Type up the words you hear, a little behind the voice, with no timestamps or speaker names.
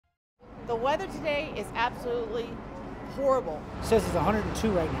The weather today is absolutely horrible. It says it's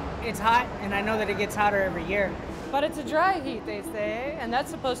 102 right now. It's hot, and I know that it gets hotter every year. But it's a dry heat, they say, and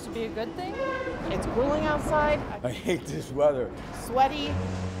that's supposed to be a good thing. It's grueling outside. I hate this weather. Sweaty.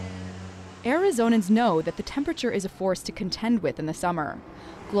 Arizonans know that the temperature is a force to contend with in the summer.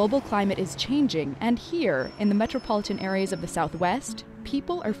 Global climate is changing, and here, in the metropolitan areas of the Southwest,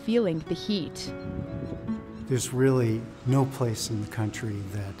 people are feeling the heat. There's really no place in the country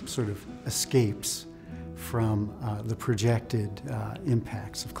that sort of escapes from the projected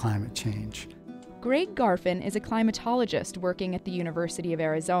impacts of climate change. Gregg Garfin is a climatologist working at the University of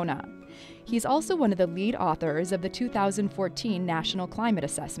Arizona. He's also one of the lead authors of the 2014 National Climate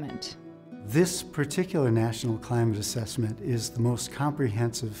Assessment. This particular National Climate Assessment is the most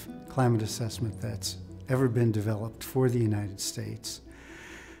comprehensive climate assessment that's ever been developed for the United States.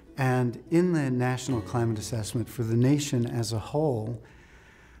 And in the National Climate Assessment for the nation as a whole,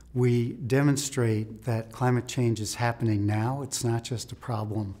 we demonstrate that climate change is happening now. It's not just a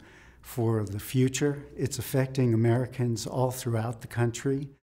problem for the future. It's affecting Americans all throughout the country.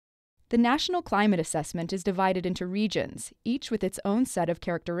 The National Climate Assessment is divided into regions, each with its own set of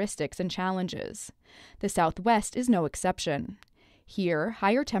characteristics and challenges. The Southwest is no exception. Here,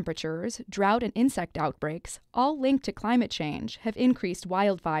 higher temperatures, drought, and insect outbreaks, all linked to climate change, have increased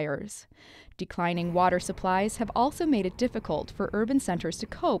wildfires. Declining water supplies have also made it difficult for urban centers to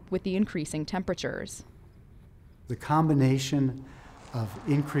cope with the increasing temperatures. The combination of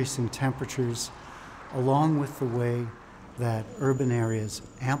increasing temperatures, along with the way that urban areas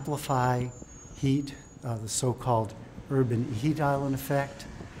amplify heat, the so-called urban heat island effect,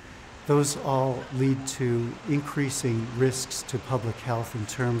 those all lead to increasing risks to public health in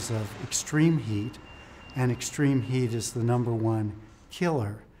terms of extreme heat, and extreme heat is the #1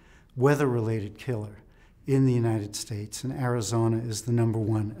 killer, weather-related killer, in the United States, and Arizona is the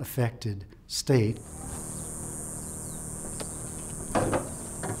 #1 affected state.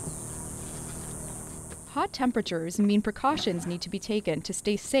 Hot temperatures mean precautions need to be taken to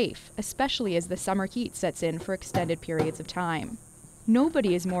stay safe, especially as the summer heat sets in for extended periods of time.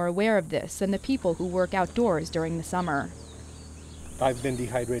 Nobody is more aware of this than the people who work outdoors during the summer. I've been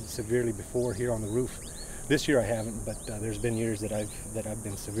dehydrated severely before here on the roof. This year I haven't, but there's been years that I've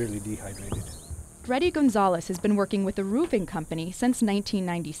been severely dehydrated. Gregg Gonzalez has been working with a roofing company since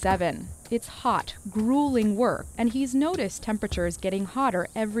 1997. It's hot, grueling work, and he's noticed temperatures getting hotter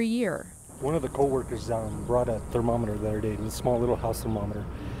every year. One of the co-workers brought a thermometer the other day, a small little house thermometer.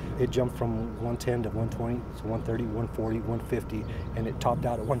 It jumped from 110 to 120, to 130, 140, 150, and it topped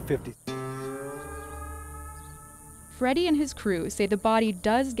out at 150. Freddie and his crew say the body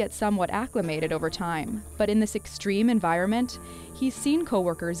does get somewhat acclimated over time, but in this extreme environment, he's seen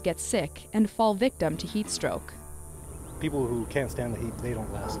coworkers get sick and fall victim to heat stroke. People who can't stand the heat, they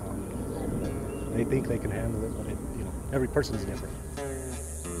don't last long. They think they can handle it, but every person's different.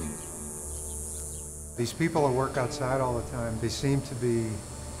 These people who work outside all the time, they seem to be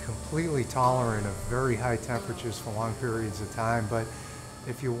completely tolerant of very high temperatures for long periods of time, but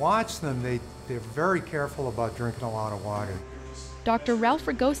if you watch them, they're very careful about drinking a lot of water. Dr.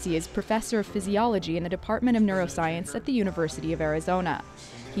 Fregosi is professor of physiology in the Department of Neuroscience at the University of Arizona.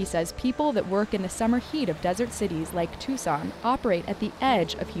 He says people that work in the summer heat of desert cities like Tucson operate at the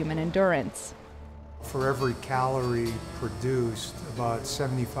edge of human endurance. For every calorie produced, about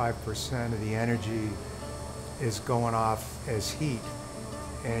 75% of the energy is going off as heat.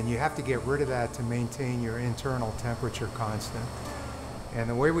 And you have to get rid of that to maintain your internal temperature constant. And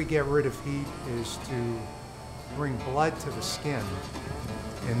the way we get rid of heat is to bring blood to the skin.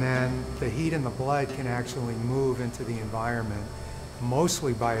 And then the heat in the blood can actually move into the environment,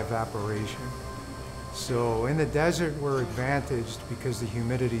 mostly by evaporation. So in the desert, we're advantaged because the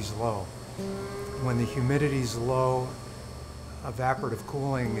humidity's low. When the humidity's low, evaporative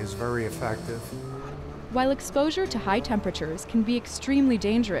cooling is very effective. While exposure to high temperatures can be extremely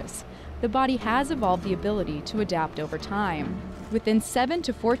dangerous, the body has evolved the ability to adapt over time. Within 7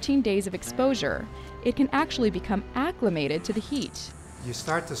 to 14 days of exposure, it can actually become acclimated to the heat. You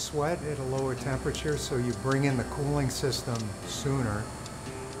start to sweat at a lower temperature, so you bring in the cooling system sooner.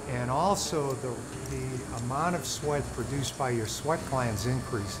 And also the amount of sweat produced by your sweat glands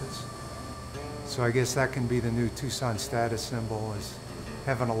increases. So I guess that can be the new Tucson status symbol, is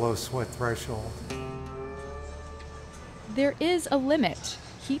having a low sweat threshold. There is a limit.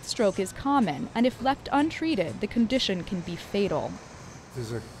 Heat stroke is common, and if left untreated, the condition can be fatal.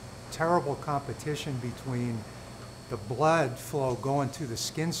 There's a terrible competition between the blood flow going to the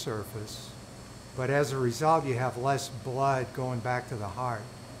skin surface, but as a result, you have less blood going back to the heart.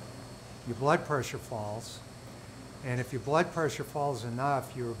 Your blood pressure falls, And if your blood pressure falls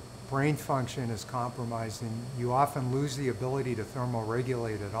enough, your brain function is compromised and you often lose the ability to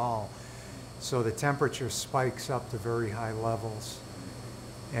thermoregulate at all. So the temperature spikes up to very high levels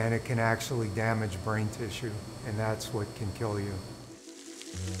and it can actually damage brain tissue, and that's what can kill you.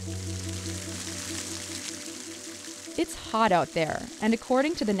 It's hot out there, and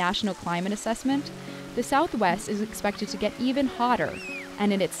according to the National Climate Assessment, the Southwest is expected to get even hotter,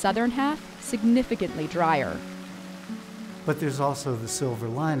 and in its southern half, significantly drier. But there's also the silver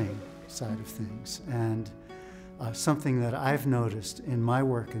lining side of things, and something that I've noticed in my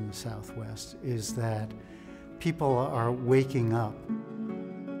work in the Southwest is that people are waking up.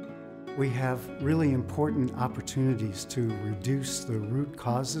 We have really important opportunities to reduce the root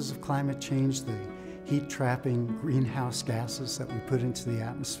causes of climate change, the heat-trapping greenhouse gases that we put into the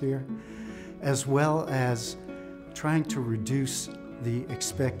atmosphere, as well as trying to reduce the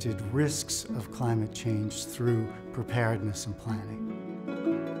expected risks of climate change through preparedness and planning.